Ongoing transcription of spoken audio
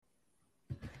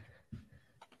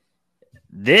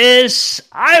This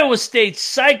Iowa State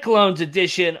Cyclones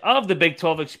edition of the Big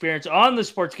 12 Experience on the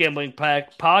Sports Gambling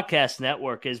Podcast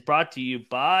Network is brought to you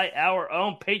by our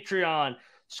own Patreon.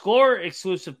 Score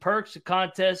exclusive perks and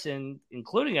contests,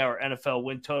 including our NFL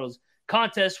win totals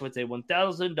contest with a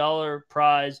 $1,000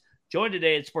 prize. Join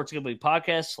today at Sports Gambling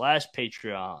Podcast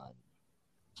 /Patreon.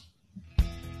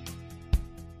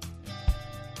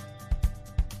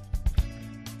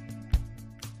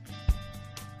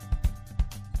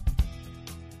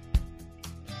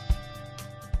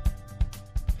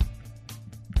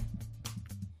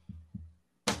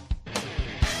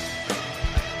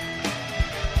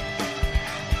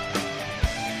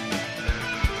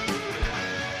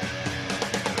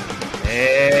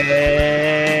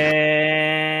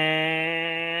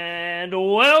 And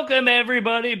welcome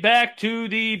everybody back to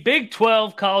the Big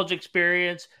 12 College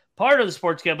Experience, part of the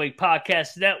Sports Gambling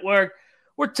Podcast Network.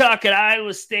 We're talking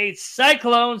Iowa State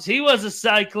Cyclones. He was a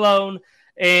Cyclone.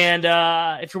 And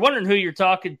if you're wondering who you're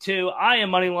talking to, I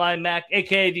am Moneyline Mac,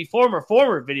 a.k.a. the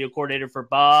former video coordinator for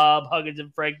Bob Huggins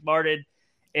and Frank Martin.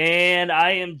 And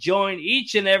I am joined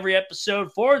each and every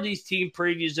episode for these team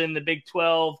previews in the Big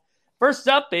 12. First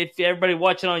up, if everybody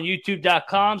watching on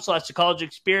youtube.com/the college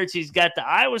experience, he's got the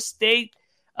Iowa State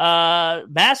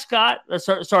mascot,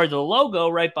 the logo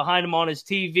right behind him on his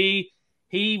TV.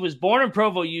 He was born in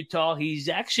Provo, Utah. He's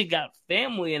actually got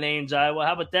family in Ames, Iowa.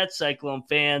 How about that, Cyclone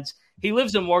fans? He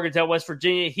lives in Morgantown, West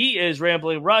Virginia. He is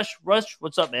Rambling Rush. Rush,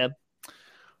 what's up, man?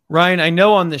 Ryan, I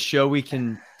know on this show we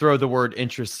can throw the word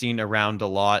interesting around a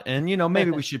lot. And, maybe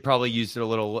we should probably use it a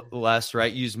little less,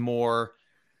 right? Use more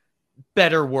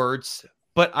better words,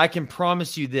 but I can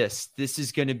promise you this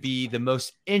is going to be the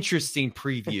most interesting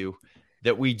preview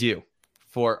that we do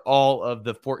for all of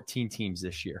the 14 teams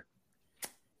this year.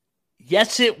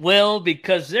 Yes, it will,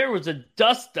 because there was a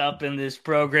dust up in this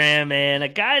program, and a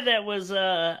guy that was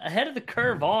ahead of the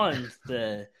curve on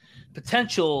the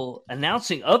potential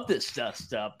announcing of this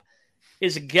dust up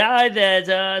is a guy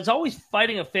that is always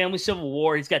fighting a family civil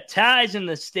war. He's got ties in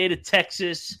the state of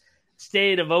Texas,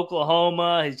 state of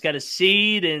Oklahoma. He's got a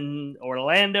seed in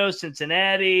Orlando,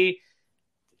 Cincinnati.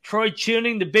 Troy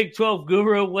Tuning, the Big 12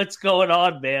 guru. What's going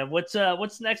on, man? What's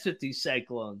next with these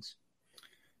Cyclones?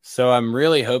 So I'm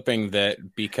really hoping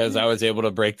that because I was able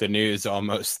to break the news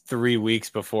almost 3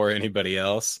 weeks before anybody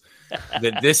else,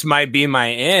 that this might be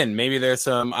my end. Maybe there's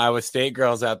some Iowa State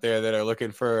girls out there that are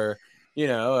looking for,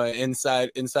 an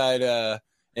inside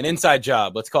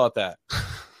job. Let's call it that.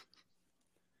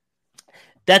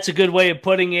 That's a good way of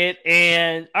putting it.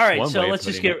 And all right, so let's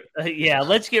get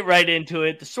right into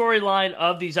it. The storyline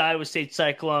of these Iowa State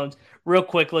Cyclones. Real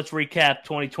quick, let's recap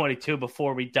 2022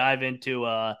 before we dive into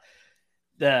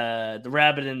the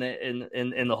rabbit in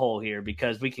the hole here,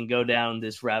 because we can go down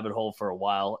this rabbit hole for a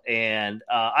while. And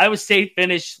Iowa State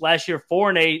finished last year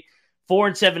 4-8,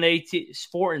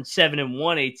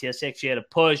 4-7-1 ATS. Actually had a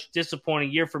push.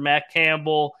 Disappointing year for Matt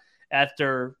Campbell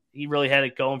after he really had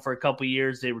it going for a couple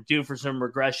years. They were due for some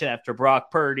regression after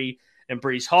Brock Purdy and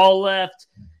Breece Hall left.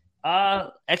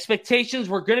 Expectations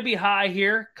were going to be high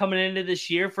here coming into this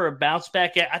year for a bounce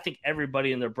back. I think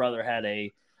everybody and their brother had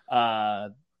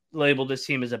labeled this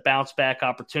team as a bounce back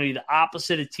opportunity, the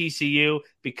opposite of TCU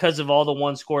because of all the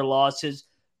one-score losses.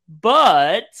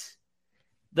 But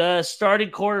the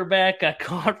starting quarterback got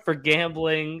caught for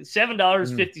gambling,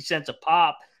 $7.50 a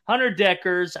pop. Hunter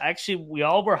Deckers, actually, we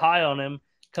all were high on him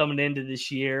coming into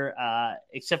this year,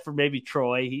 except for maybe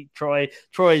Troy.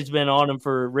 Troy's been on him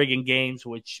for rigging games,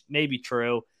 which may be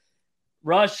true.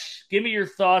 Rush, give me your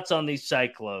thoughts on these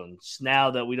Cyclones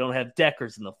now that we don't have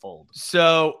Deckers in the fold.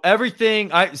 So I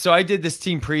did this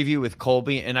team preview with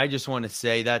Colby, and I just want to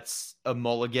say that's a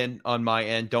mulligan on my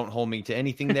end. Don't hold me to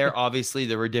anything there. Obviously,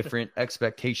 there were different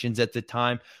expectations at the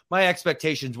time. My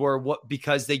expectations were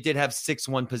because they did have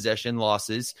 6-1 possession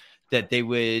losses, that they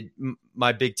would.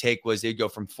 My big take was they'd go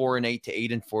from 4-8 to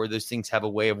 8-4. Those things have a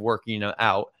way of working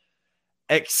out.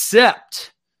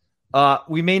 Except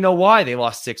we may know why they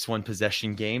lost 6-1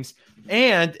 possession games.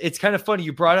 And it's kind of funny.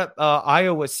 You brought up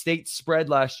Iowa State spread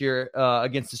last year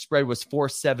against the spread was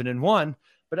 4-7-1.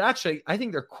 But actually, I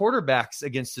think their quarterbacks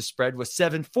against the spread was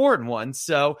 7-4-1.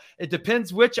 So it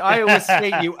depends which Iowa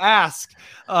State you ask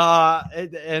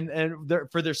and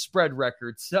for their spread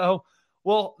record. So,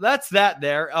 well, that's that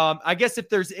there. I guess if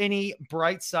there's any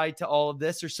bright side to all of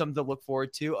this or something to look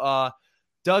forward to,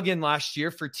 Duggan last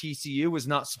year for TCU was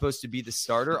not supposed to be the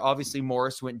starter. Obviously,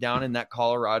 Morris went down in that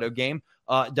Colorado game.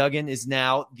 Duggan is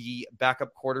now the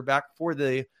backup quarterback for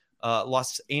the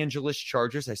Los Angeles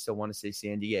Chargers. I still want to say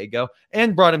San Diego,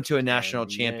 and brought him to a national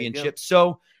championship.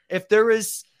 So if there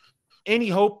is any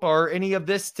hope or any of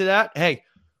this to that, hey,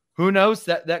 who knows,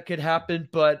 that could happen.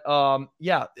 But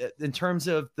yeah, in terms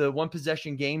of the one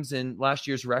possession games in last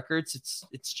year's records,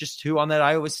 it's just who on that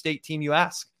Iowa State team you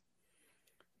ask.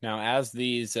 Now, as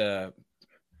these,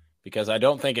 because I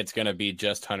don't think it's going to be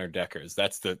just Hunter Deckers.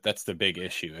 That's the big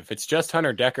issue. If it's just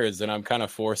Hunter Deckers, then I'm kind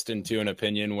of forced into an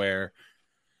opinion where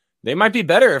they might be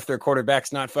better if their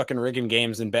quarterback's not fucking rigging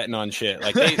games and betting on shit.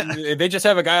 Like they just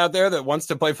have a guy out there that wants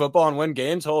to play football and win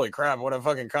games. Holy crap, what a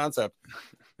fucking concept.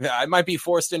 Yeah, I might be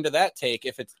forced into that take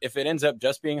if it ends up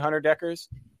just being Hunter Deckers.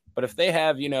 But if they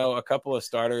have, a couple of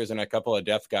starters and a couple of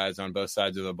depth guys on both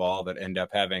sides of the ball that end up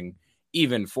having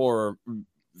even 3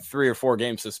 or 4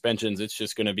 game suspensions, it's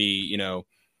just going to be,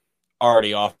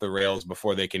 already off the rails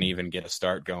before they can even get a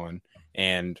start going.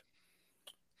 And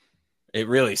it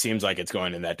really seems like it's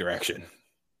going in that direction.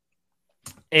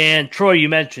 And Troy, you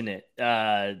mentioned it.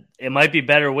 It might be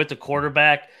better with the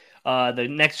quarterback. The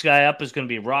next guy up is going to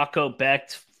be Rocco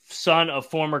Becht, son of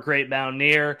former great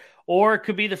Mountaineer, or it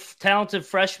could be the talented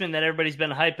freshman that everybody's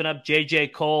been hyping up, J.J.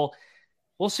 Cole.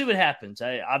 We'll see what happens.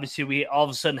 Obviously, we all of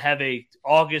a sudden have a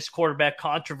August quarterback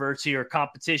controversy or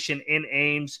competition in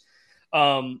Ames.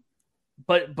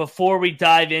 But before we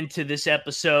dive into this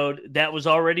episode, that was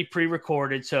already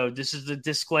pre-recorded, so this is the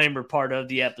disclaimer part of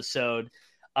the episode.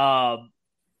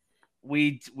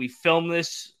 We filmed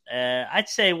this, I'd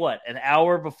say, an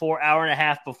hour and a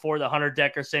half before the Hunter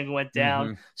Decker thing went down.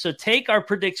 Mm-hmm. So take our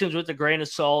predictions with a grain of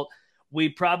salt. We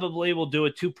probably will do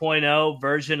a 2.0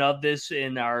 version of this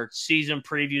in our season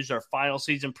previews, our final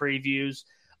season previews.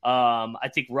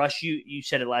 I think, Rush, you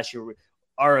said it last year,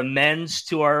 our amends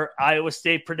to our Iowa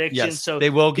State predictions. Yes, so they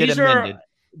will get amended.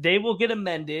 They will get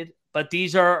amended, but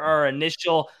these are our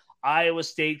initial Iowa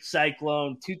State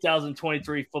Cyclone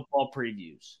 2023 football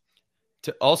previews.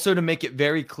 To make it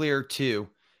very clear, too,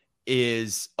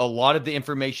 is a lot of the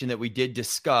information that we did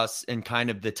discuss and kind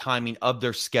of the timing of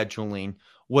their scheduling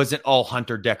wasn't all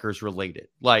Hunter Deckers related.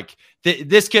 Like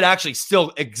this could actually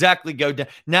still exactly go down.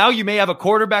 Now you may have a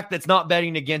quarterback that's not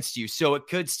betting against you, so it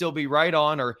could still be right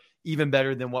on or even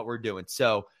better than what we're doing.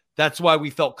 So that's why we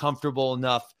felt comfortable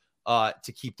enough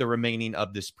to keep the remaining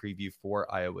of this preview for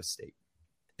Iowa State.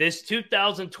 This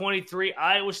 2023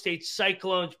 Iowa State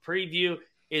Cyclones preview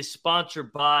is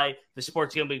sponsored by the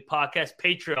Sports Gambling Podcast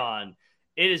Patreon.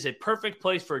 It is a perfect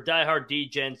place for a diehard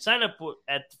DGen. Sign up for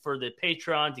the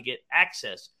Patreon to get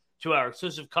access to our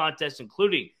exclusive contests,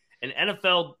 including an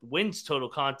NFL wins total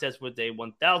contest with a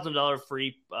 $1,000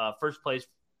 free first place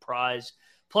prize,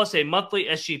 plus a monthly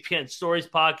SGPN Stories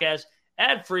podcast,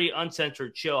 ad-free,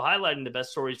 uncensored show highlighting the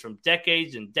best stories from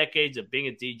decades and decades of being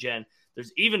a DGen.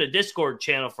 There's even a Discord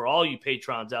channel for all you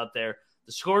patrons out there.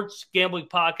 The Sports Gambling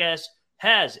Podcast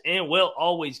has and will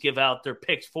always give out their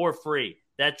picks for free.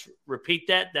 That's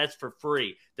for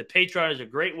free. The Patreon is a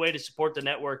great way to support the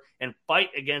network and fight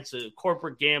against the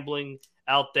corporate gambling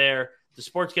out there. The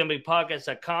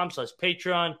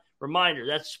sportsgamblingpodcast.com/Patreon. Reminder,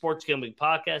 that's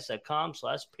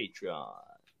sportsgamblingpodcast.com/Patreon.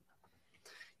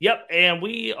 Yep, and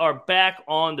we are back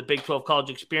on the Big 12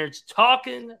 College Experience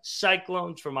talking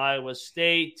Cyclones from Iowa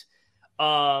State.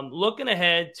 Looking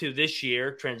ahead to this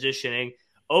year, transitioning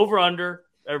over-under,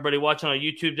 everybody watching on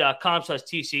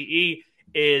youtube.com/TCE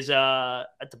is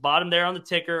at the bottom there on the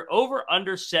ticker.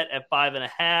 Over-under set at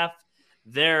 5.5.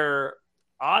 Their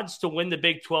odds to win the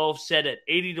Big 12 set at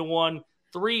 80-1,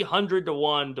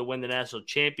 300-1 to win the national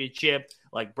championship,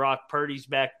 like Brock Purdy's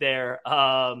back there.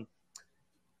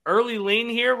 Early lean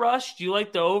here, Rush. Do you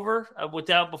like the over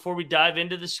before we dive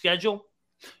into the schedule?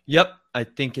 Yep. I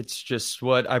think it's just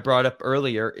what I brought up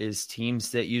earlier is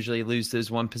teams that usually lose those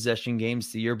one possession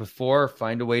games the year before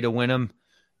find a way to win them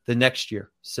the next year.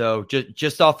 So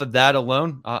just off of that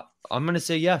alone, I'm going to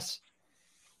say yes.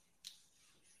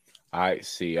 I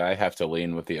have to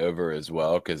lean with the over as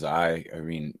well because I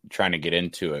mean, trying to get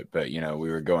into it, but, we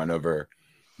were going over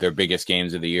their biggest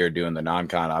games of the year doing the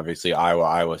non-con. Obviously,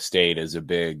 Iowa State is a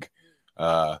big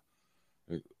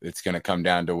it's going to come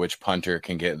down to which punter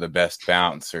can get the best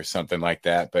bounce or something like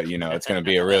that. But, it's going to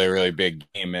be a really, really big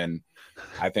game. And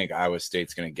I think Iowa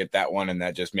State's going to get that one. And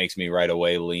that just makes me right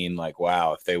away lean like,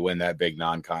 wow, if they win that big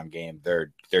non-con game,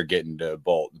 they're getting to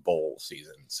bowl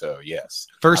season. So, yes.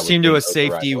 First team to a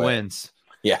safety wins.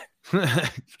 Yeah.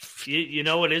 You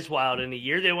know what is wild? In a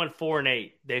year they went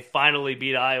 4-8. They finally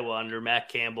beat Iowa under Matt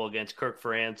Campbell against Kirk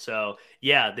Ferentz. So,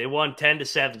 yeah, they won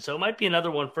 10-7. So it might be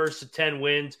another one, first to 10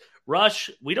 wins. Rush,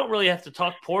 we don't really have to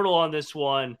talk portal on this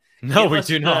one. No, we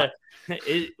do not.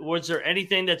 Was there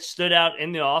anything that stood out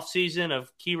in the offseason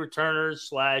of key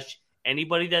returners /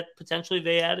 anybody that potentially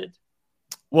they added?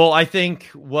 Well, I think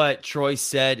what Troy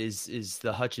said is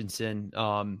the Hutchinson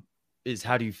is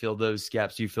how do you fill those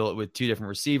gaps? Do you fill it with two different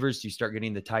receivers? Do you start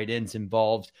getting the tight ends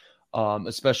involved?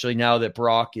 Especially now that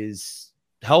Brock is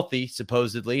healthy,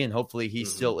 supposedly, and hopefully he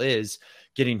still is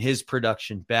getting his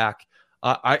production back.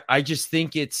 I just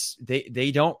think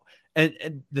they don't.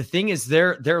 And the thing is,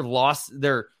 their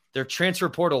transfer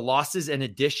portal losses and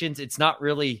additions, it's not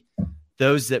really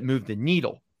those that move the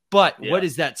needle. But what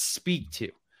does that speak to?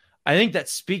 I think that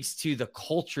speaks to the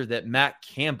culture that Matt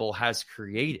Campbell has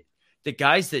created. The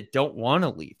guys that don't want to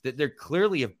leave, that they're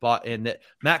clearly have bought in, that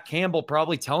Matt Campbell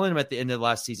probably telling them at the end of the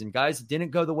last season, guys, it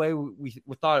didn't go the way we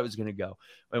thought it was going to go.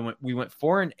 We went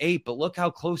 4-8, but look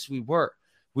how close we were.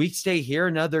 We stay here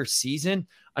another season.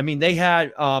 I mean, they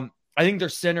had, I think their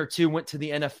center too went to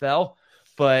the NFL,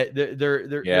 but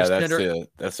their center,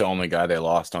 that's the only guy they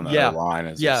lost on the other line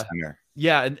as a center.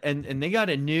 Yeah, and they got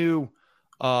a new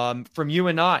from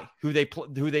UNI who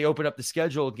they opened up the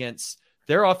schedule against.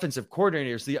 Their offensive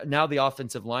coordinators, now the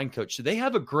offensive line coach. So they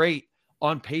have a great,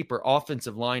 on paper,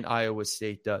 offensive line, Iowa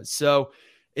State does. So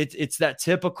it's that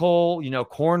typical,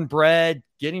 cornbread,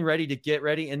 getting ready to get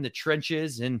ready in the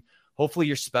trenches, and hopefully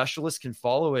your specialist can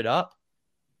follow it up.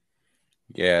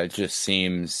 Yeah, it just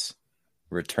seems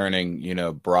returning,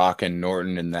 Brock and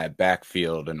Norton in that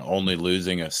backfield and only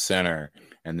losing a center,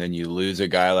 and then you lose a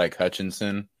guy like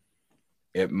Hutchinson.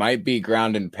 It might be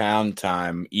ground and pound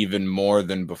time even more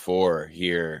than before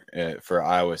here for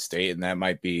Iowa State. And that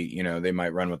might be, they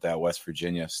might run with that West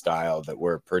Virginia style that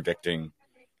we're predicting,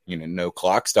 no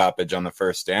clock stoppage on the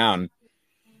first down.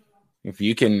 If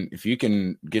you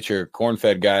can get your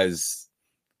corn-fed guys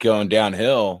going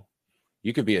downhill,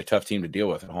 you could be a tough team to deal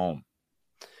with at home.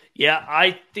 Yeah,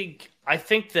 I think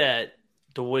that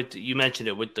you mentioned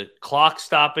it with the clock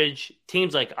stoppage,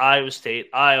 teams like Iowa State,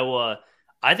 Iowa,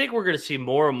 I think we're going to see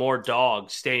more and more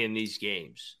dogs stay in these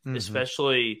games,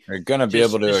 especially. They're going to be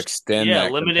able to extend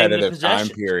that competitive time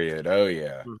period. Oh,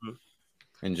 yeah.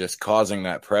 And just causing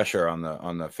that pressure on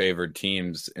the favored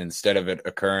teams instead of it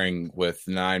occurring with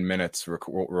 9 minutes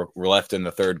left in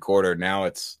the third quarter. Now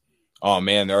it's, oh,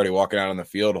 man, they're already walking out on the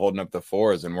field holding up the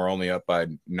fours, and we're only up by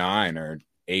 9 or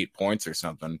 8 points or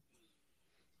something.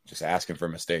 Just asking for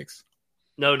mistakes.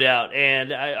 No doubt.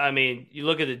 And, I mean, you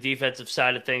look at the defensive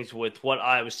side of things with what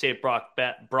Iowa State brought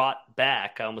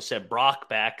back. I almost said Brock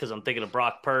back because I'm thinking of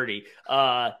Brock Purdy.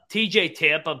 TJ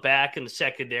Tampa back in the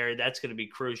secondary. That's going to be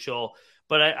crucial.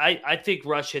 But I think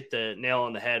Rush hit the nail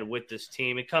on the head with this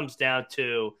team. It comes down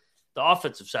to the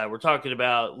offensive side. We're talking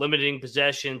about limiting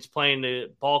possessions, playing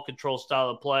the ball control style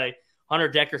of play. Hunter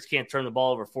Deckers can't turn the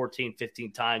ball over 14,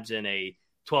 15 times in a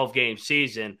 12-game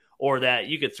season, or that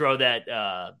you could throw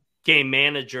that game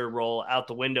manager role out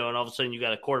the window, and all of a sudden you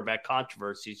got a quarterback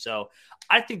controversy. So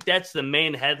I think that's the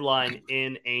main headline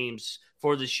in Ames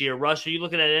for this year. Rush, are you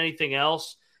looking at anything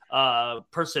else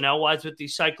personnel-wise with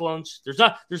these Cyclones? There's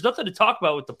nothing to talk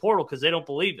about with the portal because they don't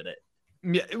believe in it.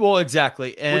 Yeah, well,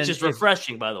 exactly, and which is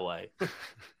refreshing, by the way.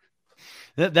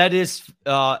 that is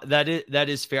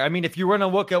fair. I mean, if you were to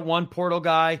look at one portal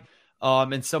guy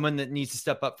and someone that needs to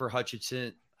step up for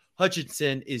Hutchinson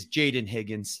is Jaden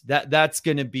Higgins. That's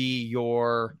going to be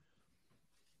your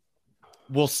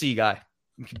we'll see guy,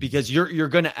 because you're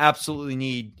going to absolutely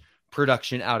need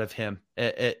production out of him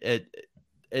at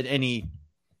any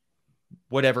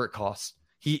whatever it costs.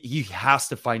 He has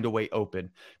to find a way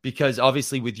open, because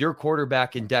obviously with your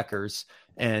quarterback in Deckers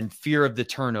and fear of the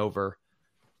turnover,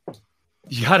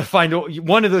 you got to find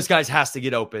one of those guys has to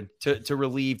get open to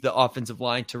relieve the offensive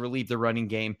line, to relieve the running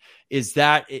game. Is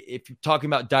that, if you're talking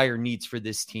about dire needs for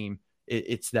this team,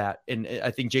 it's that. And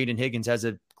I think Jaden Higgins has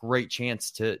a great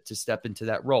chance to step into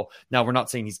that role. Now, we're not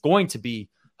saying he's going to be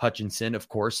Hutchinson, of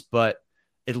course, but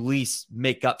at least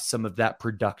make up some of that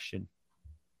production.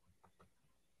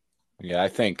 Yeah, I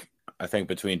think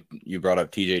between, you brought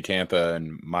up TJ Tampa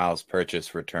and Miles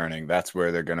Purchase returning, that's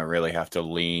where they're going to really have to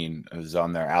lean, is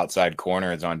on their outside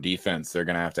corners on defense. They're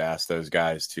going to have to ask those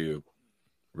guys to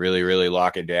really, really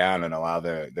lock it down and allow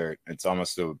their it's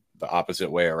almost the opposite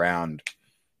way around.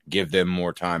 Give them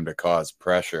more time to cause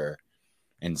pressure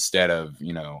instead of,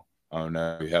 oh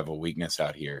no, we have a weakness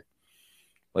out here.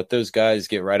 Let those guys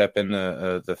get right up in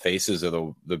the faces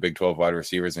of the Big 12 wide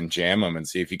receivers and jam them, and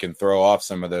see if you can throw off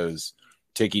some of those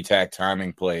ticky-tack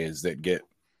timing plays that get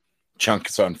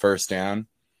chunks on first down.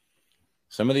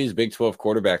 Some of these Big 12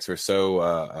 quarterbacks are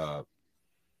so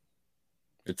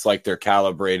it's like they're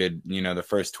calibrated. The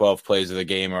first 12 plays of the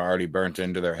game are already burnt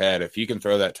into their head. If you can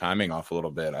throw that timing off a little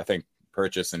bit, I think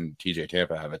Purchase and TJ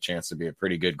Tampa have a chance to be a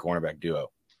pretty good cornerback duo.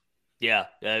 Yeah,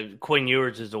 Quinn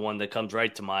Ewers is the one that comes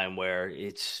right to mind, where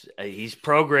he's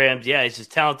programmed. Yeah, he's as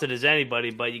talented as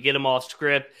anybody, but you get him off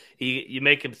script. You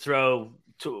make him throw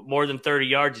to more than 30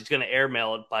 yards, he's going to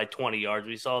airmail it by 20 yards.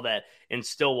 We saw that in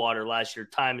Stillwater last year,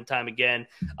 time and time again.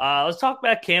 Let's talk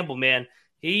about Campbell, man.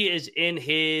 He is in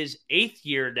his 8th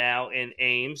year now in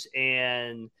Ames,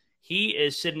 and he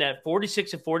is sitting at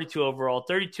 46 and 42 overall,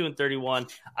 32 and 31.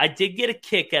 I did get a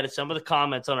kick out of some of the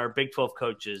comments on our Big 12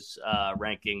 coaches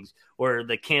rankings where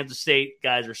the Kansas State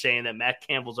guys are saying that Matt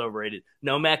Campbell's overrated.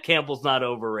 No, Matt Campbell's not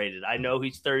overrated. I know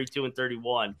he's 32 and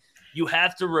 31. You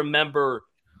have to remember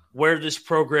where this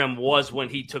program was when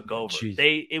he took over.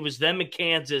 It was them in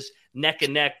Kansas neck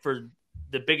and neck for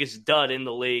the biggest dud in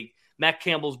the league. Matt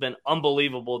Campbell's been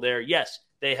unbelievable there. Yes,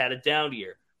 they had a down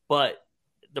year, but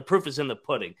the proof is in the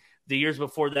pudding. The years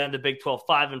before that, the Big 12,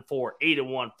 5-4,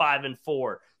 8-1,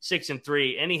 5-4,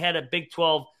 6-3, and he had a Big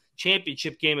 12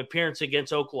 championship game appearance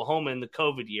against Oklahoma in the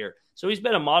COVID year. So he's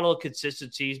been a model of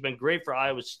consistency. He's been great for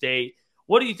Iowa State.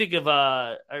 What do you think of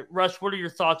Russ? What are your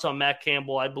thoughts on Matt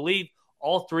Campbell? I believe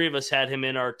all three of us had him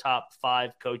in our top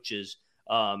 5 coaches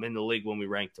in the league when we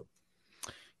ranked him.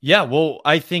 Yeah, well,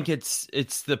 I think it's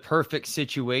the perfect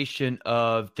situation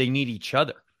of they need each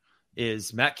other.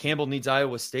 Is Matt Campbell needs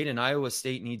Iowa State and Iowa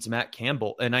State needs Matt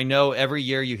Campbell. And I know every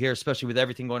year you hear, especially with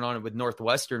everything going on with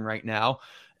Northwestern right now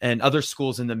and other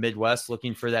schools in the Midwest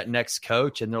looking for that next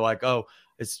coach. And they're like, oh,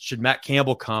 should Matt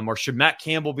Campbell come or should Matt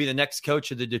Campbell be the next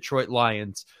coach of the Detroit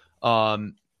Lions? Not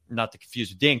to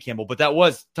confuse with Dan Campbell, but that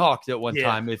was talked at one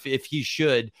time if he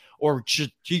should, or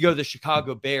should he go to the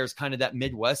Chicago Bears, kind of that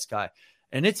Midwest guy.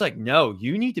 And it's like, no,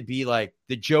 you need to be like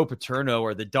the Joe Paterno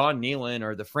or the Don Nehlen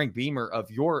or the Frank Beamer of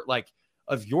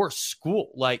your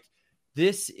school. Like,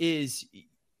 this is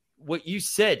what you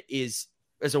said is,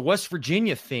 as a West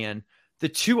Virginia fan, the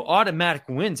 2 automatic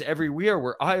wins every year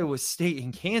were Iowa State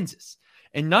and Kansas.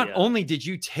 And not only did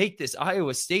you take this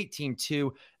Iowa State team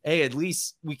to, hey, at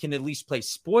least we can at least play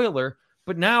spoiler,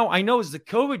 but now I know it's the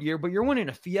COVID year, but you're winning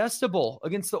a Fiesta Bowl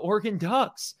against the Oregon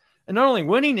Ducks. And not only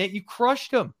winning it, you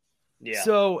crushed them. Yeah.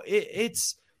 So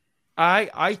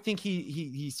I think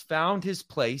he's found his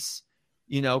place.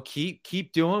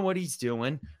 Keep doing what he's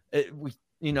doing.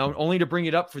 Only to bring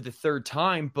it up for the 3rd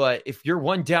time. But if your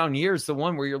one down year is the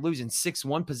one where you're losing 6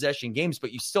 1-possession games,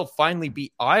 but you still finally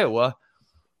beat Iowa,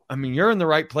 I mean, you're in the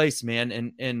right place,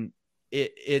 man. And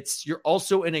you're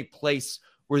also in a place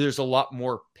where there's a lot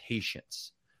more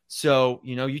patience. So,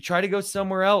 you try to go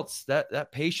somewhere else,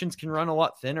 that patience can run a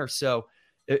lot thinner. So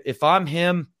if I'm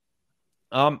him,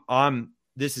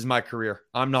 this is my career.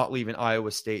 I'm not leaving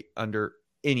Iowa State under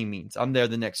any means. I'm there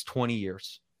the next 20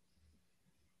 years.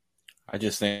 I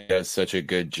just think he does such a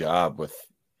good job with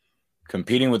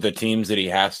competing with the teams that he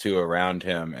has to around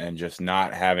him and just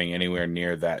not having anywhere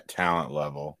near that talent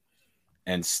level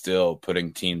and still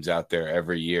putting teams out there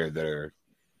every year that are,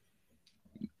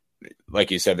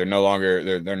 like you said, they're no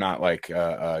longer, they're not like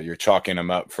you're chalking them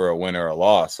up for a win or a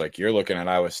loss. Like, you're looking at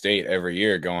Iowa State every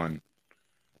year going,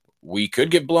 we could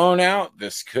get blown out.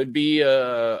 This could be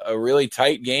a really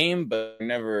tight game, but you're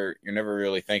never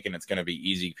really thinking it's going to be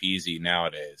easy peasy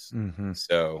nowadays. Mm-hmm.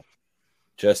 So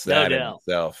just that in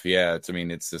itself. Yeah.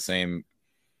 It's the same.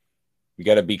 You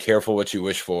got to be careful what you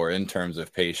wish for in terms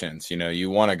of patience. You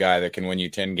want a guy that can win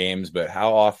you 10 games, but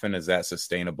how often is that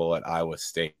sustainable at Iowa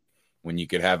State when you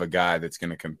could have a guy that's going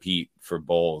to compete for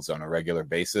bowls on a regular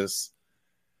basis?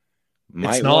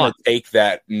 Might want to take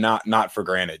that not for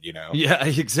granted, Yeah,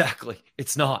 exactly.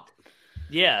 It's not.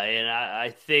 Yeah, and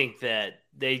I think that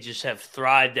they just have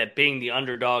thrived at being the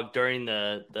underdog during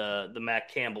the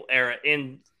Matt Campbell era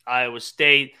in Iowa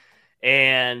State.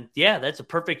 And yeah, that's a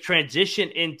perfect transition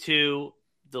into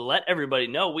to let everybody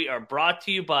know we are brought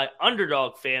to you by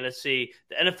Underdog Fantasy.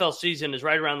 The NFL season is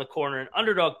right around the corner, and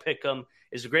Underdog Pick'em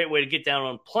is a great way to get down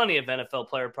on plenty of NFL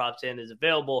player props and is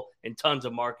available in tons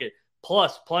of market.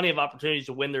 Plus, plenty of opportunities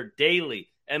to win their daily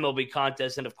MLB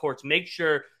contest. And, of course, make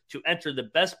sure to enter the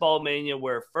Best Ball Mania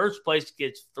where first place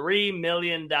gets $3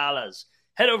 million.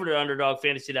 Head over to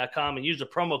UnderdogFantasy.com and use the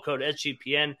promo code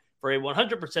SGPN for a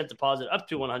 100% deposit up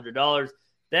to $100.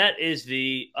 That is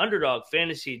the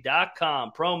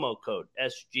UnderdogFantasy.com promo code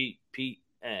SGPN.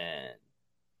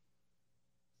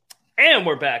 And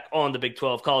we're back on the Big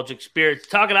 12 College Experience,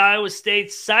 talking Iowa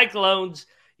State Cyclones.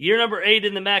 Year number 8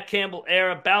 in the Matt Campbell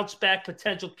era. Bounce back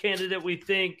potential candidate, we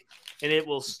think. And it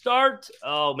will start.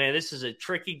 Oh, man, this is a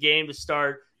tricky game to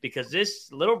start because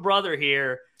this little brother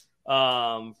here,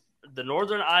 the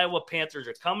Northern Iowa Panthers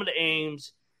are coming to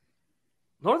Ames.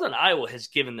 Northern Iowa has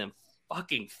given them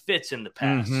fucking fits in the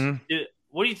past. Mm-hmm.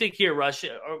 What do you think here, Rush?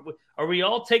 Are we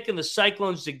all taking the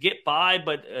Cyclones to get by,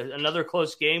 but another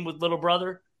close game with little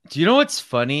brother? Do you know what's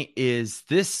funny is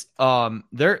this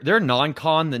their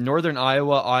non-con, the Northern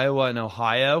Iowa, and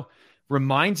Ohio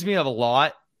reminds me of a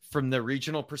lot from the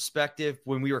regional perspective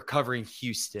when we were covering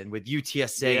Houston with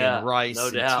UTSA Yeah, and Rice no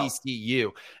and doubt.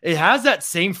 TCU. It has that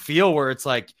same feel where it's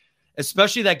like,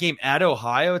 especially that game at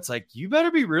Ohio, it's like, you better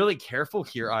be really careful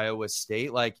here, Iowa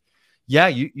State. Like, yeah,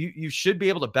 you should be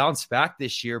able to bounce back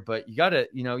this year, but you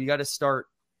gotta start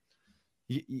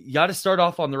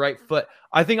off on the right foot.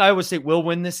 I think Iowa State will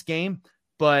win this game,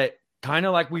 but kind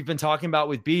of like we've been talking about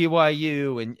with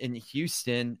BYU and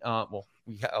Houston. A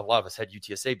lot of us had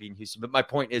UTSA beating Houston, but my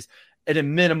point is, at a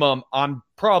minimum, I'm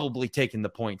probably taking the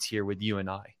points here with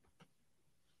UNI.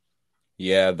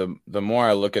 Yeah, the more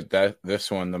I look at this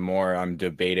one, the more I'm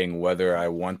debating whether I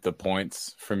want the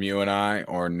points from UNI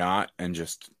or not, and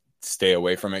just stay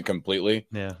away from it completely.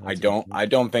 Yeah, I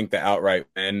don't think the outright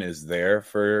win is there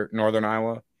for Northern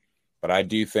Iowa, but I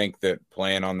do think that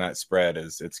playing on that spread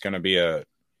it's going to be a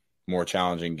more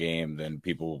challenging game than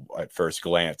people at first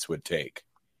glance would take.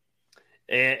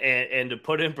 And to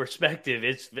put in perspective,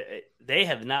 they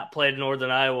have not played Northern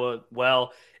Iowa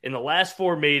well in the last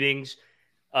 4 meetings.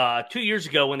 2 years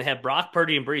ago, when they had Brock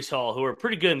Purdy and Breece Hall, who are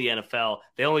pretty good in the NFL,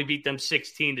 they only beat them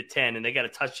 16-10, and they got a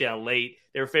touchdown late.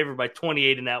 They were favored by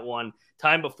 28 in that one.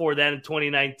 Time before that, in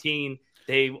 2019,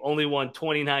 they only won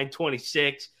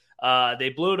 29-26. They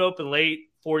blew it open late,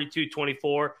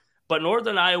 42-24. But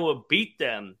Northern Iowa beat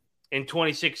them in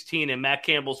 2016 in Matt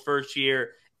Campbell's first year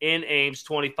in Ames,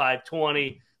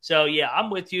 25-20. So, yeah, I'm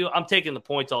with you. I'm taking the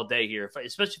points all day here,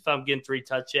 especially if I'm getting 3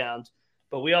 touchdowns.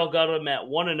 But we all got them at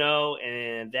 1-0,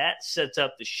 and that sets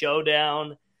up the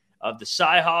showdown of the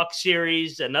Cyhawk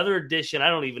series, another edition. I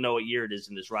don't even know what year it is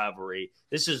in this rivalry.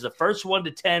 This is the first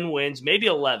 1-10 wins, maybe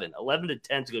 11. 11-10 is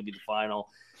going to be the final.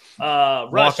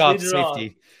 Rush, walk-off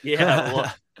safety.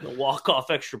 Yeah, the walk-off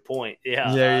extra point.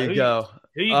 Yeah, there you go.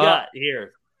 Who you got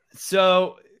here?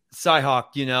 So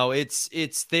Cyhawk,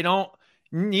 they don't.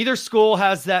 Neither school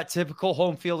has that typical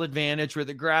home field advantage where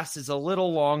the grass is a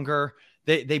little longer.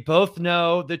 They both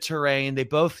know the terrain. They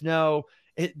both know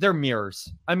they're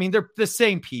mirrors. I mean, they're the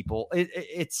same people.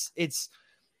 It's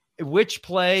which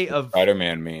play of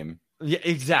Spider-Man meme. Yeah,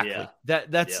 exactly. Yeah.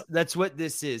 That's what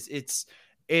this is.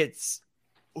 It's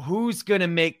who's going to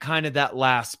make kind of that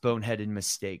last boneheaded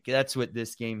mistake. That's what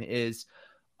this game is.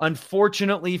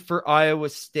 Unfortunately for Iowa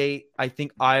State, I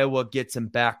think Iowa gets them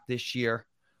back this year.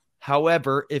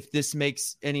 However, if this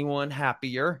makes anyone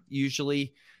happier,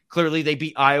 clearly they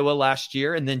beat Iowa last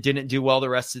year and then didn't do well the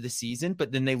rest of the season,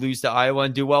 but then they lose to Iowa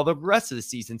and do well the rest of the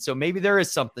season. So maybe there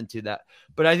is something to that,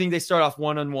 but I think they start off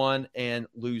 1-1 and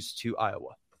lose to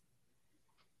Iowa.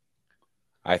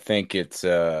 I think it's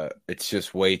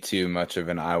just way too much of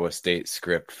an Iowa State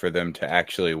script for them to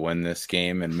actually win this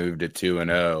game and move to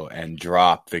 2-0 and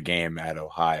drop the game at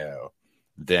Ohio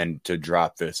than to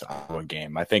drop this Iowa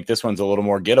game. I think this one's a little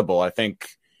more gettable. I think,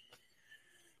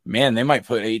 man, they might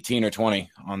put 18 or 20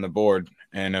 on the board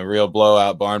and a real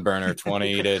blowout barn burner,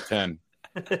 20-10.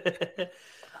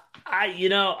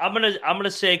 I'm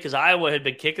gonna say, because Iowa had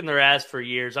been kicking their ass for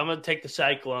years, I'm gonna take the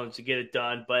Cyclones to get it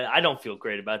done, but I don't feel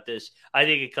great about this. I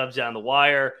think it comes down the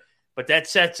wire, but that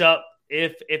sets up,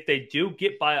 if they do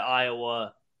get by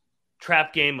Iowa,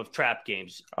 trap game of trap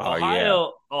games.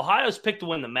 Ohio's picked to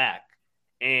win the MAC,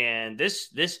 and this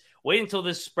wait until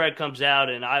this spread comes out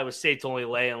and Iowa State's only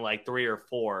laying like 3 or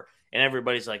 4, and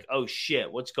everybody's like, oh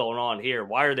shit, what's going on here?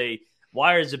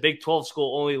 Why is a Big 12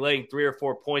 school only laying 3 or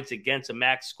 4 points against a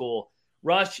MAC school?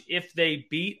 Rush, if they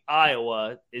beat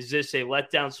Iowa, is this a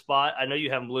letdown spot? I know you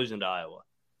have them losing to Iowa.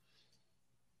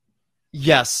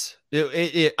 Yes.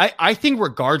 I think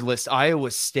regardless,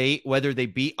 Iowa State, whether they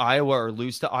beat Iowa or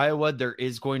lose to Iowa, there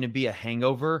is going to be a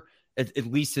hangover, at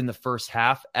least in the first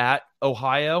half at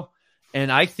Ohio. And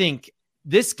I think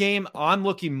this game, I'm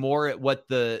looking more at what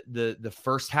the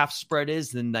first half spread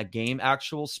is than that game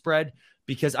actual spread.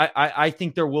 Because I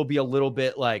think there will be a little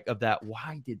bit like of that.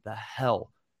 Why did the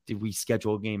hell did we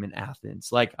schedule a game in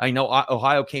Athens? Like, I know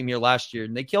Ohio came here last year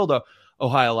and they killed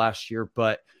Ohio last year,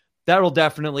 but that'll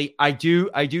definitely, I do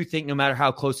think no matter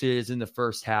how close it is in the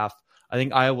first half, I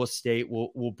think Iowa State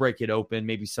will break it open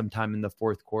maybe sometime in the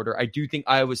fourth quarter. I do think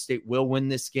Iowa State will win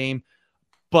this game,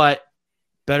 but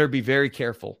better be very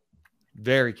careful.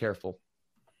 Very careful.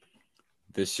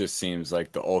 This just seems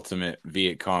like the ultimate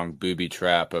Viet Cong booby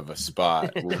trap of a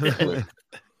spot.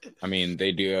 I mean,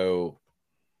 they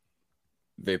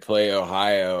play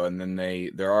Ohio, and then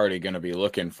they're already going to be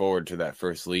looking forward to that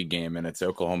first league game, and it's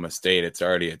Oklahoma State. It's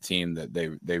already a team that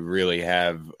they really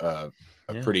have a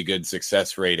pretty good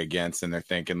success rate against, and they're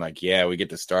thinking like, yeah, we get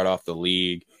to start off the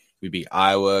league. We beat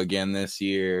Iowa again this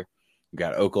year. We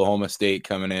got Oklahoma State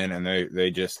coming in, and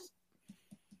they just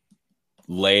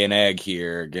lay an egg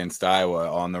here against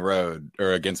Iowa on the road,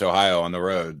 or against Ohio on the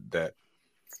road. That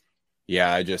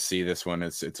Yeah, I just see this one.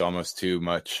 It's almost too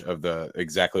much of the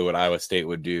exactly what Iowa State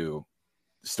would do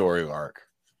story arc.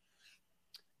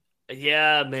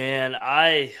 Yeah, man.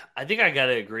 I think I got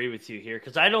to agree with you here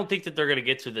because I don't think that they're going to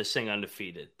get through this thing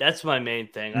undefeated. That's my main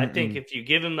thing. I think if you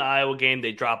give them the Iowa game,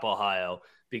 they drop Ohio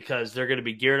because they're going to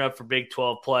be gearing up for Big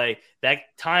 12 play.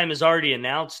 That time is already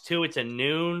announced too. It's a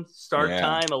noon start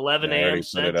time, 11 a.m.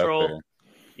 Central.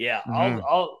 Yeah,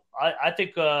 I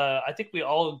think we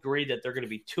all agree that they're going to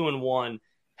be 2-1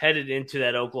 headed into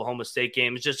that Oklahoma State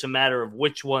game. It's just a matter of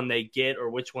which one they get or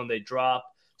which one they drop.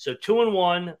 So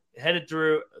 2-1 headed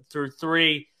through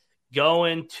 3,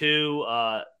 going to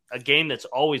a game that's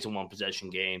always a one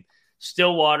possession game.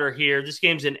 Stillwater here. This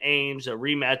game's in Ames, a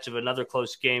rematch of another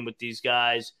close game with these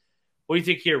guys. What do you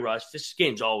think here, Rush? This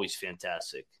game's always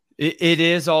fantastic. It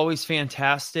is always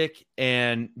fantastic,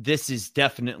 and this is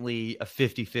definitely a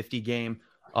 50-50 game.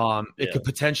 It could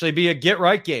potentially be a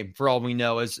get-right game for all we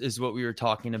know, is what we were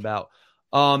talking about.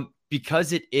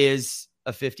 Because it is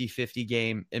a 50-50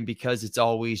 game, and because it's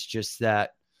always just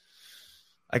that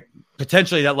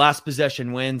potentially that last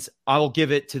possession wins, I will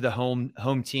give it to the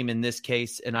home team in this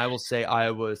case, and I will say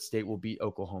Iowa State will beat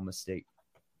Oklahoma State.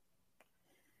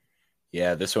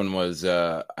 Yeah, this one was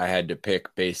I had to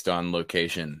pick based on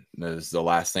location. This is the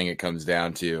last thing it comes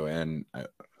down to, and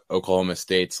Oklahoma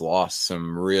State's lost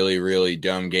some really, really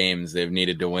dumb games they've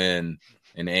needed to win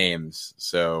in Ames.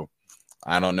 So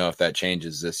I don't know if that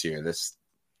changes this year. This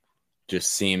just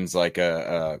seems like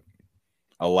a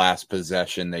last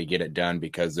possession. They get it done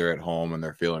because they're at home and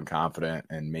they're feeling confident.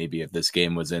 And maybe if this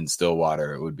game was in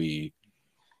Stillwater, it would be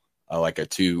like a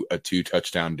two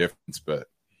touchdown difference. But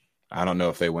I don't know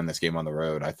if they win this game on the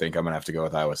road. I think I'm going to have to go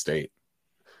with Iowa State.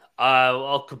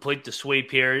 I'll complete the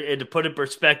sweep here. And to put in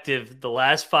perspective, the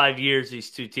last 5 years these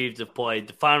two teams have played,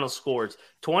 the final scores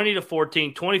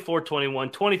 20-14,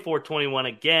 24-21, 24-21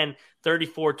 again,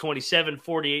 34-27,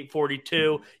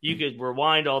 48-42. You could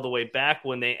rewind all the way back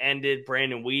when they ended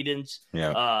Brandon Whedon's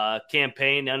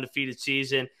campaign, the undefeated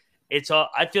season.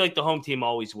 I feel like the home team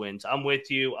always wins. I'm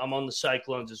with you. I'm on the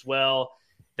Cyclones as well.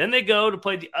 Then they go to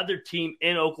play the other team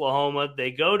in Oklahoma.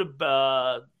 They go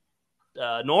to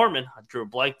Norman. I drew a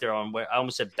blank there on where I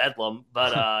almost said Bedlam,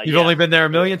 but you've only been there a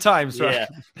million times, right?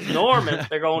 Yeah, Norman.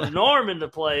 They're going to Norman to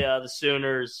play the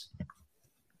Sooners.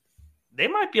 They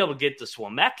might be able to get this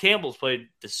one. Matt Campbell's played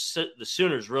the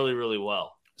Sooners really, really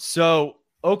well. So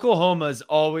Oklahoma's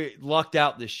always lucked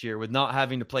out this year with not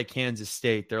having to play Kansas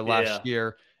State their last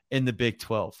year in the Big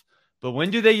 12. But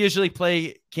when do they usually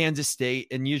play Kansas State?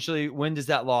 And usually, when does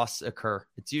that loss occur?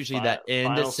 It's usually that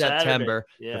end of September,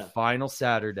 the final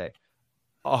Saturday.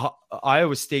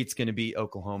 Iowa State's going to beat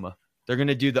Oklahoma. They're going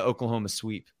to do the Oklahoma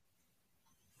sweep.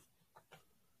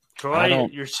 Troy,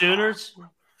 your Sooners?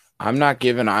 I'm not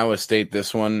giving Iowa State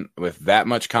this one with that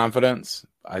much confidence.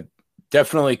 I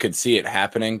definitely could see it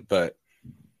happening, but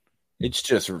it's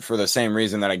just for the same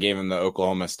reason that I gave them the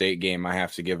Oklahoma State game. I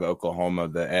have to give Oklahoma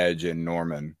the edge in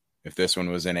Norman. If this one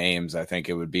was in Ames, I think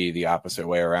it would be the opposite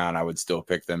way around. I would still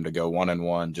pick them to go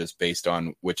 1-1 just based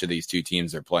on which of these two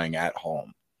teams are playing at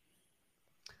home.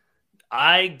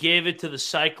 I gave it to the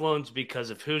Cyclones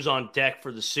because of who's on deck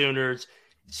for the Sooners.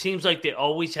 It seems like they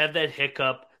always have that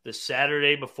hiccup the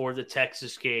Saturday before the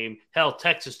Texas game. Hell,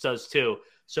 Texas does too.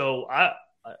 So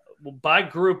by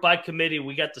group, by committee,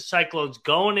 we got the Cyclones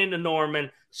going into Norman,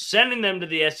 sending them to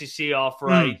the SEC off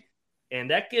right.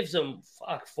 And that gives them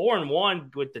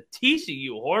 4-1 with the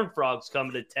TCU Horned Frogs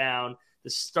coming to town to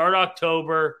start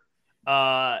October.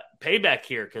 Payback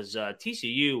here because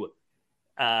TCU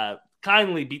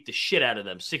kindly beat the shit out of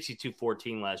them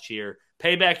 62-14 last year.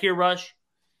 Payback here, Rush?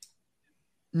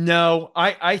 No,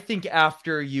 I think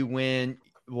after you win,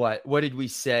 what did we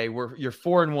say? You're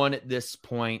 4-1 at this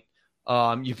point.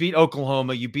 You beat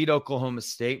Oklahoma, you beat Oklahoma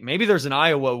State. Maybe there's an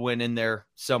Iowa win in there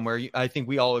somewhere. I think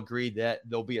we all agree that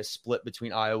there'll be a split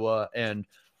between Iowa and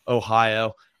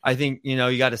Ohio. I think, you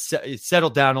got to settle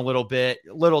down a little bit,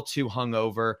 a little too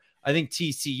hungover. I think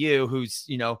TCU, who's,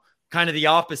 kind of the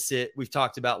opposite we've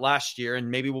talked about last year,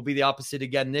 and maybe will be the opposite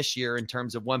again this year in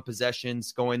terms of one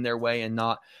possessions going their way and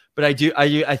not. But I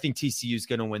think TCU is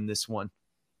going to win this one.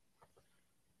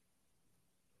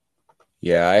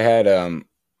 Yeah,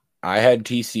 I had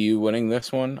TCU winning this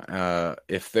one.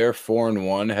 If they're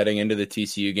 4-1 heading into the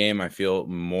TCU game, I feel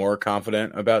more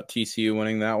confident about TCU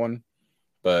winning that one.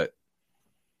 But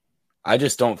I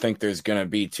just don't think there's going to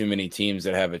be too many teams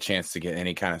that have a chance to get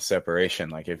any kind of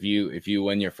separation. Like if you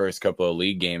win your first couple of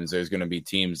league games, there's going to be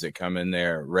teams that come in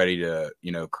there ready to,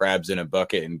 crabs in a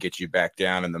bucket and get you back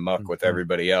down in the muck with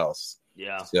everybody else.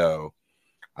 Yeah. So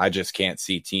I just can't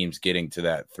see teams getting to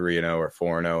that 3-0 or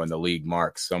 4-0 in the league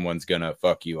marks. Someone's going to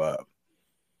fuck you up.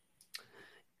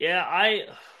 Yeah,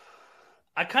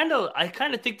 I kind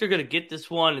of think they're going to get this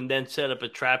one and then set up a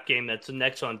trap game that's the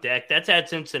next on deck. That's at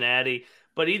Cincinnati,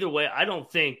 but either way, I don't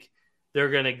think they're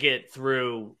going to get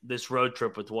through this road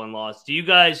trip with one loss. Do you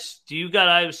got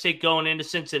Iowa State going into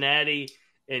Cincinnati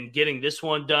and getting this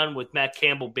one done with Matt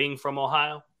Campbell being from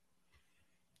Ohio?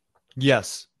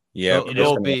 Yes. Yeah,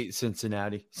 they'll beat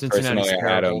Cincinnati. Cincinnati's personally,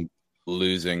 I had terrible. them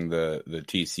losing the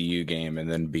TCU game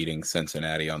and then beating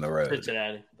Cincinnati on the road.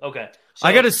 Cincinnati. Okay. So,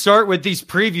 I got to start with these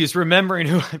previews, remembering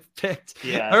who I picked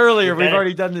earlier. We've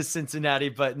already done this Cincinnati,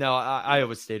 but no,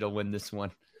 Iowa State will win this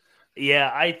one. Yeah,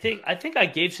 I think I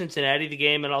gave Cincinnati the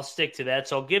game, and I'll stick to that.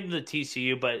 So I'll give them the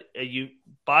TCU, but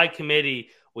by committee,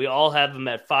 we all have them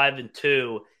at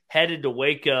 5-2, headed to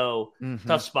Waco. Mm-hmm.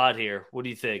 Tough spot here. What do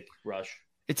you think, Rush?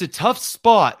 It's a tough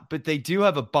spot, but they do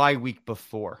have a bye week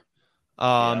before.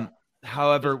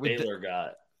 However, with Baylor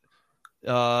got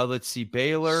let's see,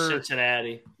 Baylor,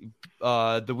 Cincinnati,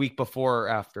 the week before or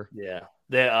after? Yeah,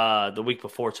 the week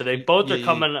before. So they both are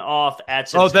coming off at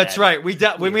Cincinnati. Oh, that's right.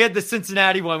 When we had the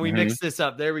Cincinnati one, we mixed this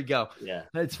up. There we go. Yeah,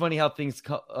 it's funny how things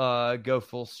go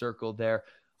full circle there.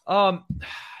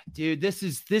 Dude, this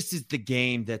is the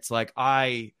game that's like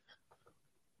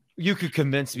you could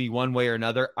convince me one way or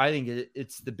another. I think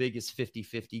it's the biggest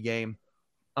 50-50 game.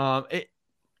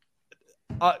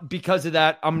 Because of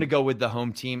that, I'm going to go with the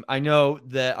home team. I know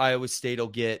that Iowa State will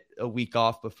get a week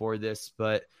off before this,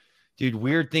 but dude,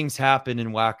 weird things happen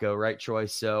in Waco, right, Troy?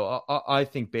 So I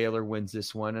think Baylor wins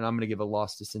this one, and I'm going to give a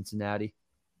loss to Cincinnati.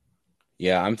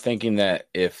 Yeah, I'm thinking that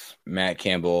if Matt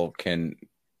Campbell can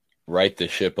right the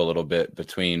ship a little bit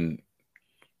between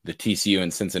the TCU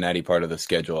and Cincinnati part of the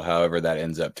schedule, however that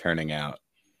ends up turning out,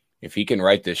 if he can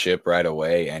right the ship right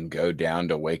away and go down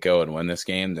to Waco and win this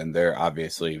game, then they're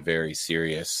obviously very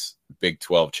serious Big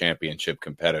 12 championship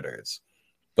competitors.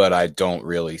 But I don't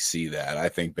really see that. I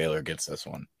think Baylor gets this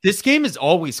one. This game is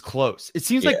always close. It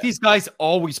seems like these guys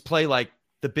always play like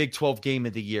the Big 12 game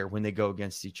of the year when they go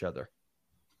against each other.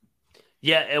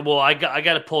 Yeah, well, I got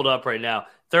it pulled up right now.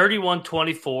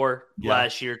 31-24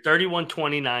 last year,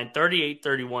 31-29, 38-31,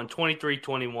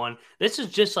 23-21. This is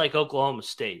just like Oklahoma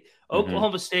State.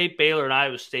 Oklahoma State, Baylor, and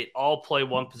Iowa State all play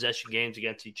one possession games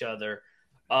against each other.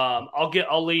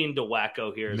 I'll lean to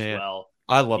Waco here as well.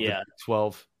 I love the Big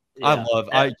 12. Yeah.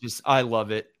 I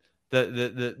love it.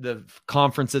 The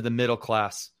conference of the middle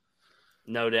class.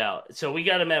 No doubt. So we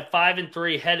got them at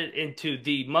 5-3 headed into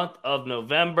the month of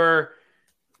November.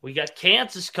 We got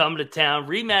Kansas coming to town,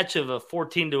 rematch of a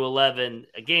 14-11,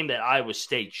 a game that Iowa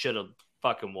State should have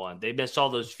fucking won. They missed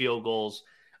all those field goals.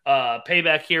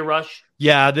 Payback here, Rush?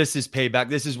 Yeah, this is payback.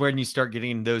 This is when you start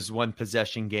getting those one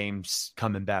possession games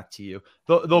coming back to you.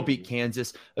 They'll beat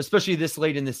Kansas, especially this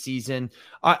late in the season.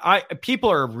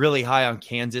 People are really high on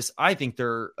Kansas. I think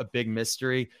they're a big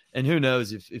mystery, and who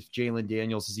knows if Jalen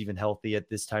Daniels is even healthy at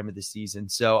this time of the season.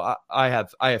 So I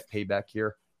have payback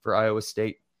here for Iowa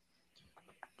State.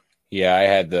 Yeah, I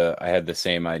had the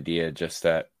same idea, just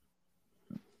that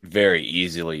very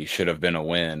easily should have been a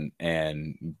win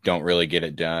and don't really get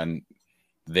it done.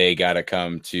 They got to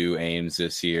come to Ames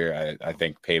this year. I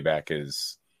think payback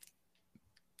is,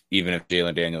 even if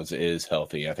Jalen Daniels is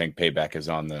healthy, I think payback is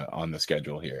on the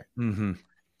schedule here. Mm-hmm.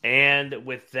 And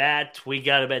with that, we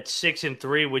got him at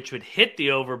 6-3, which would hit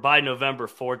the over by November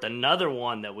 4th. Another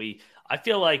one that I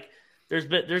feel like there's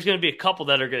going to be a couple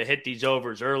that are going to hit these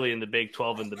overs early in the Big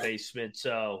 12 in the basement.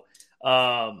 So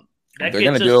they're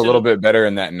going to do a little bit better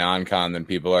in that non-con than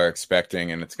people are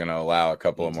expecting, and it's going to allow a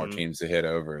couple of more teams to hit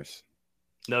overs.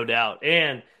 No doubt.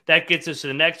 And that gets us to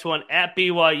the next one at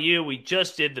BYU. We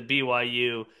just did the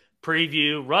BYU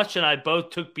preview. Rush and I both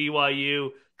took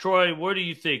BYU. Troy, what do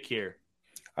you think here?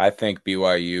 I think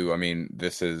BYU, I mean,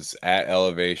 this is at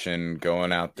elevation,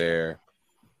 going out there.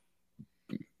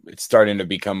 It's starting to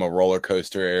become a roller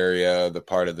coaster area, the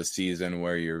part of the season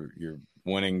where you're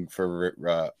winning for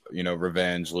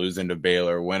revenge, losing to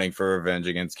Baylor, winning for revenge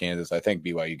against Kansas. I think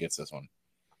BYU gets this one.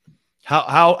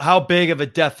 How big of a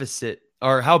deficit,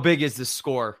 or how big is the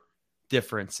score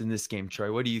difference in this game,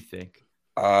 Troy? What do you think?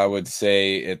 I would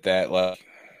say at that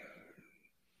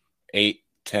 8,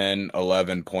 10,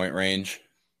 11 point range.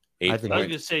 I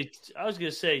was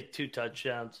gonna say 2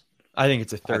 touchdowns. I think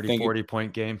it's a 30-40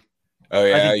 point game. Oh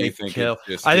yeah, I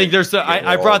think there's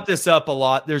I brought this up a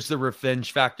lot. There's the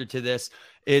revenge factor to this.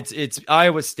 It's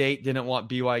Iowa State didn't want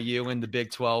BYU in the Big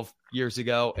 12 years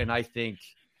ago, and I think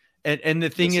and the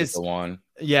thing is the one.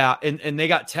 Yeah, and they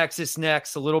got Texas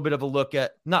next, a little bit of a look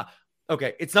at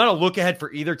it's not a look ahead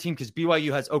for either team because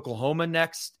BYU has Oklahoma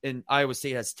next and Iowa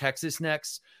State has Texas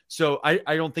next. So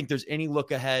I don't think there's any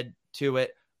look ahead to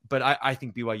it, but I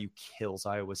think BYU kills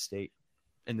Iowa State.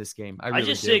 in this game. I really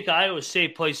just do. think Iowa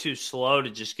State plays too slow to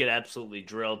just get absolutely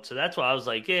drilled. So that's why I was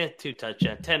like, 2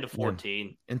 touchdowns,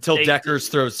 10-14. Until Deckers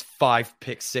throws 5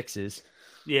 pick sixes.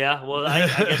 Yeah, well, I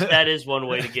guess that is one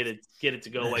way to get it to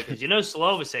go away because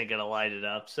Slovis ain't gonna light it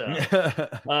up. So,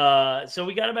 so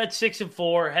we got about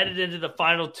 6-4 headed into the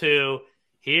final 2.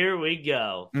 Here we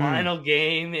go, final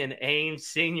game in Ames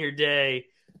Senior Day.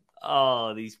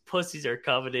 Oh, these pussies are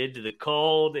coming into the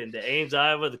cold, into Ames,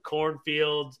 Iowa, the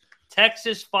cornfields.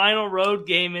 Texas final road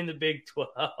game in the Big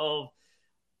 12.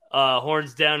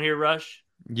 Horns down here, Rush.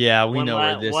 Yeah, we know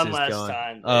where this is one last going.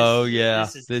 time.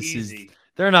 This is easy.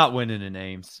 They're not winning in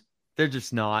Ames. They're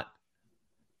just not.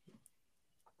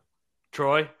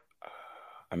 Troy?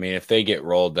 I mean, if they get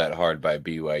rolled that hard by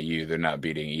BYU, they're not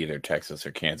beating either Texas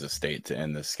or Kansas State to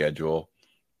end the schedule.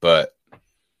 But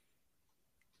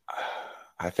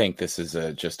I think this is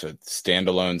just a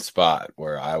standalone spot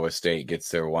where Iowa State gets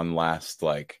their one last,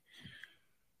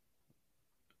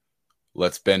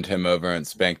 let's bend him over and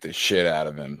spank the shit out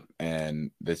of him.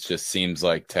 And this just seems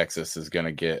like Texas is going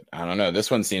to get, I don't know,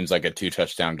 this one seems like a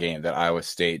 2-touchdown game that Iowa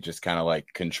State just kind of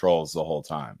controls the whole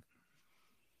time.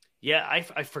 Yeah,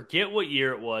 I forget what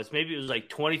year it was. Maybe it was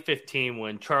 2015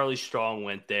 when Charlie Strong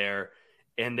went there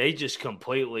and they just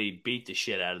completely beat the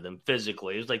shit out of them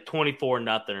physically. It was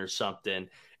 24-0 or something.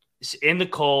 It's in the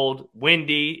cold,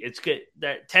 windy. It's good.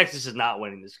 Texas is not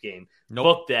winning this game. Nope.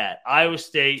 Book that. Iowa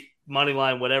State, money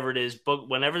line, whatever it is. Book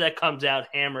whenever that comes out,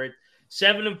 hammer it.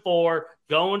 7-4,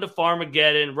 going to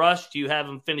Farmageddon. Rush, do you have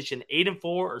them finishing 8-4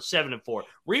 or 7-4?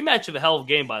 Rematch of a hell of a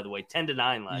game, by the way, 10-9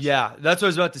 last year. Yeah, that's what I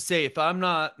was about to say. If I'm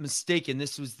not mistaken,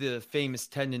 this was the famous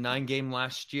 10-9 game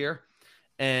last year.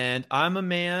 And I'm a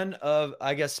man of,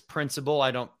 I guess, principle.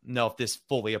 I don't know if this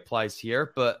fully applies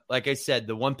here, but like I said,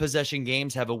 the one possession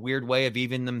games have a weird way of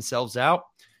evening themselves out.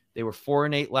 They were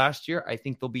 4-8 last year. I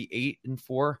think they'll be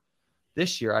 8-4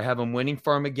 this year. I have them winning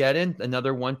Farmageddon,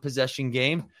 another one possession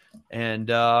game, and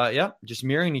just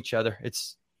mirroring each other.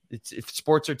 It's if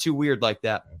sports are too weird like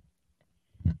that.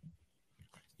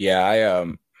 Yeah,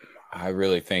 I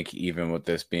really think even with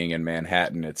this being in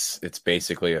Manhattan, it's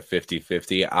basically a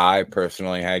 50-50. I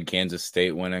personally had Kansas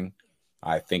State winning.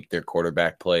 I think their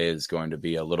quarterback play is going to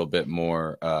be a little bit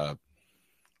more,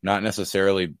 not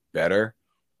necessarily better,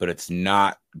 but it's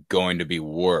not going to be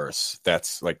worse.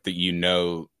 That's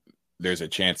there's a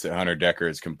chance that Hunter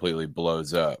Deckers completely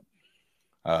blows up.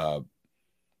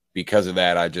 Because of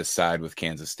that, I just side with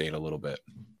Kansas State a little bit.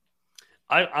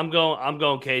 I'm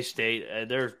going K-State.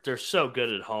 They're so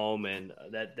good at home, and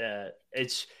that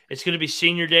it's going to be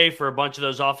senior day for a bunch of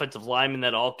those offensive linemen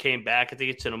that all came back. I think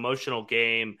it's an emotional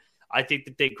game. I think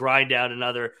that they grind out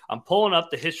another. I'm pulling up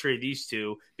the history of these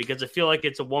two because I feel like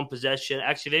it's a one possession.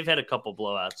 Actually, they've had a couple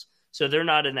blowouts, so they're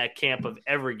not in that camp of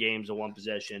every game's a one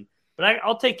possession. But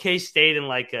I'll take K-State in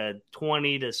a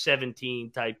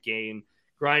 20-17 type game.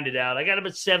 Grind it out. I got them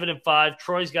at 7-5.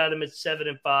 Troy's got them at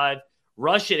 7-5.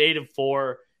 Rush at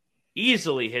 8-4.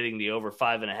 Easily hitting the over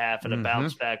 5.5 in a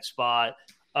bounce back spot.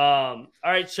 All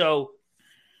right, so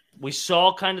we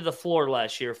saw kind of the floor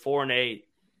last year, 4-8.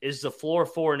 Is the floor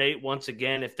 4-8 once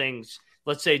again if things,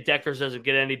 let's say Deckers doesn't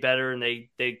get any better and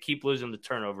they keep losing the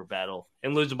turnover battle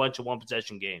and lose a bunch of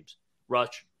one-possession games?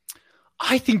 Rush?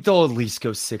 I think they'll at least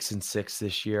go 6-6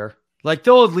 this year.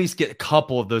 They'll at least get a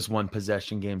couple of those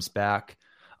one-possession games back.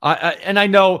 And I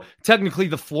know technically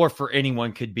the floor for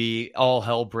anyone could be all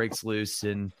hell breaks loose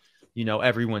and,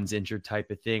 everyone's injured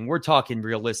type of thing. We're talking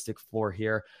realistic floor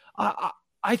here.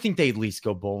 I think they at least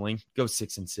go bowling, go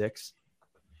 6-6.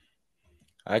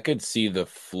 I could see the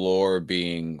floor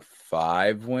being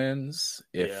 5 wins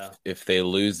if they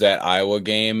lose that Iowa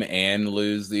game and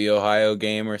lose the Ohio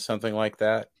game or something like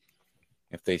that.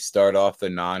 If they start off the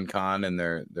non-con and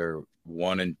they're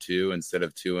 1-2 instead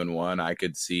of 2-1, I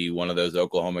could see one of those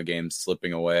Oklahoma games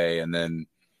slipping away, and then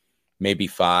maybe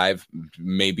 5,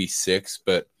 maybe 6.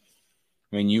 But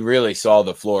I mean, you really saw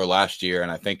the floor last year,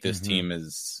 and I think this team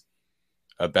is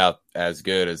about as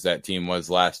good as that team was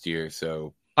last year.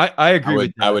 So I agree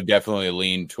with that. I would definitely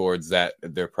lean towards that.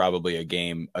 They're probably a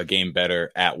game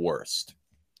better at worst.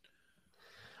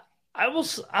 I'm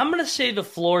going to say the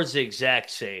floor is the exact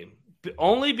same,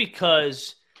 only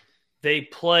because they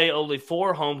play only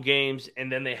 4 home games,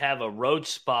 and then they have a road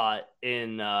spot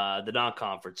in the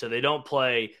non-conference. So they don't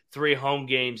play 3 home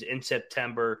games in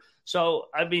September. So,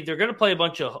 I mean, they're going to play a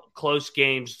bunch of close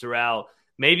games throughout.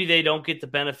 Maybe they don't get the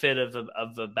benefit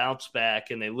of a bounce back,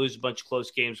 and they lose a bunch of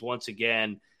close games once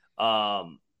again.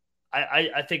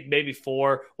 I think maybe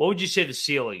 4. What would you say the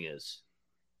ceiling is?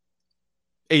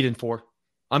 8-4.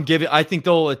 I think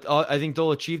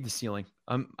they'll achieve the ceiling.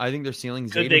 I think their ceiling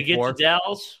is 8-4. Could they get to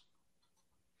Dallas?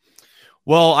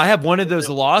 Well, I have one of those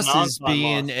The losses non-con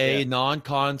being loss, a yeah.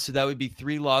 non-con, so that would be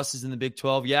 3 losses in the Big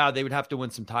 12. Yeah, they would have to win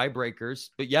some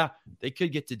tiebreakers, but yeah, they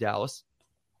could get to Dallas.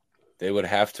 They would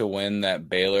have to win that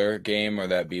Baylor game or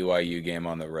that BYU game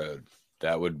on the road.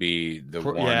 That would be the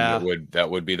one Yeah.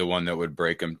 that would be the one that would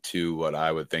break them to what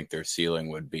I would think their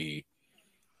ceiling would be.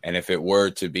 And if it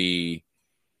were to be,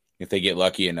 if they get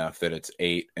lucky enough that it's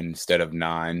 8 instead of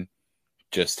 9,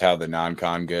 just how the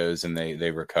non-con goes and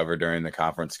they recover during the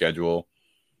conference schedule,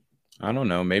 I don't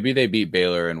know. Maybe they beat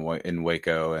Baylor in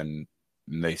Waco and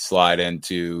they slide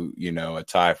into, a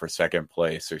tie for second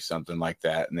place or something like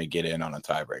that, and they get in on a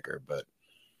tiebreaker. But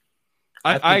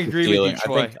I agree with you,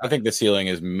 Troy. I think the ceiling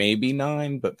is maybe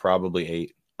 9, but probably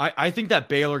 8. I think that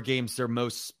Baylor game's their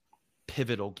most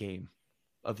pivotal game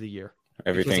of the year.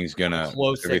 Everything's gonna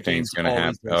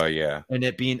happen. Oh yeah, and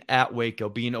it being at Waco,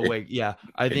 being away. Yeah,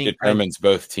 I think it determines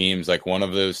both teams. Like one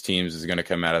of those teams is gonna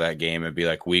come out of that game and be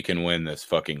like, "We can win this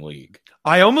fucking league."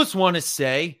 I almost want to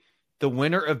say the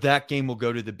winner of that game will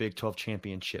go to the Big 12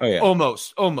 championship. Oh, yeah.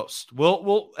 Almost.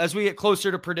 We'll as we get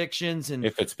closer to predictions and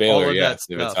if it's Baylor, yes.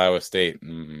 If stuff. It's Iowa State,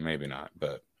 maybe not,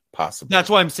 but possible. That's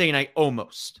why I'm saying I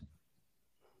almost.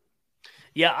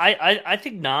 Yeah, I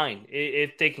think 9.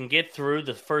 If they can get through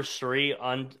the first 3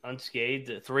 unscathed,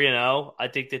 3-0, I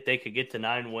think that they could get to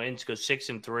 9 wins, go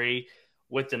 6-3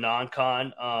 with the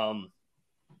non-con.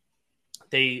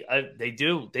 They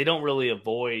don't really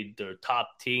avoid their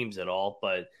top teams at all,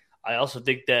 but I also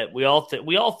think that we all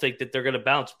think that they're going to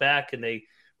bounce back and they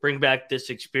bring back this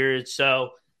experience. So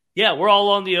yeah, we're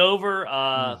all on the over.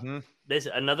 There's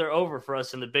another over for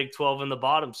us in the Big 12 on the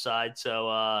bottom side.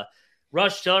 So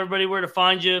Rush, tell everybody where to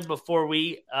find you before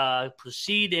we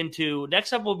proceed into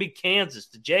next up will be Kansas,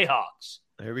 the Jayhawks.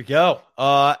 There we go.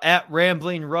 At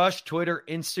Rambling Rush, Twitter,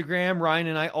 Instagram. Ryan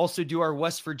and I also do our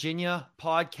West Virginia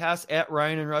podcast at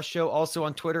Ryan and Rush Show. Also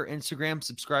on Twitter, Instagram.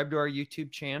 Subscribe to our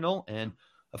YouTube channel. And,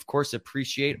 of course,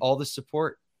 appreciate all the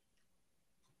support.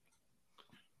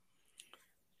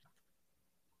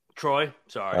 Troy,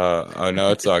 sorry. Oh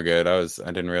no, it's all good. I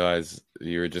didn't realize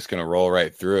you were just gonna roll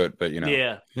right through it, but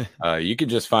yeah. You can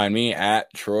just find me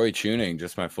at Troy Tuning,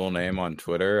 just my full name on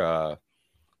Twitter.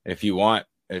 If you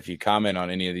comment on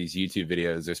any of these YouTube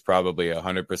videos, there's probably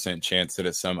 100% chance that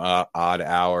at some odd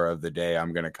hour of the day,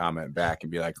 I'm gonna comment back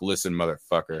and be like, "Listen,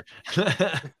 motherfucker."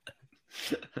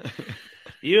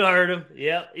 You heard him.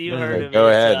 Yep, you heard him. Go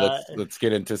ahead. Let's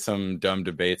get into some dumb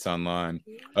debates online.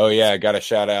 Oh yeah, I got a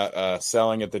shout out.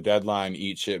 Selling at the deadline.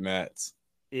 Eat shit Mets.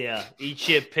 Yeah, eat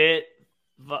shit Pitt.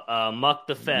 Muck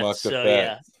the Fets. Muck the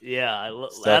Fets. Yeah. I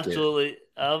absolutely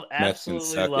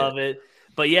love it.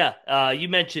 But yeah, you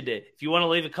mentioned it. If you want to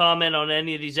leave a comment on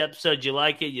any of these episodes, you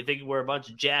like it, you think we're a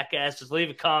bunch of jackasses, leave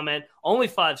a comment. Only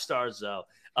 5 stars though.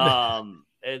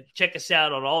 Check us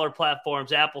out on all our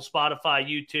platforms: Apple, Spotify,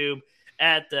 YouTube.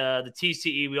 At the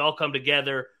TCE, we all come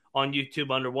together on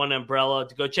YouTube under one umbrella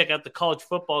to go check out the college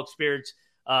football experience.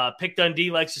 Pick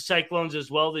Dundee likes the Cyclones as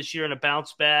well this year in a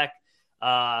bounce back.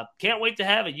 Can't wait to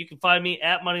have it. You can find me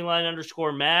at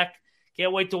Moneyline_Mac.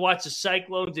 Can't wait to watch the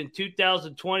Cyclones in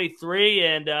 2023,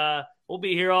 and we'll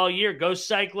be here all year. Go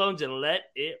Cyclones and let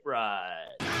it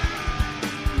ride.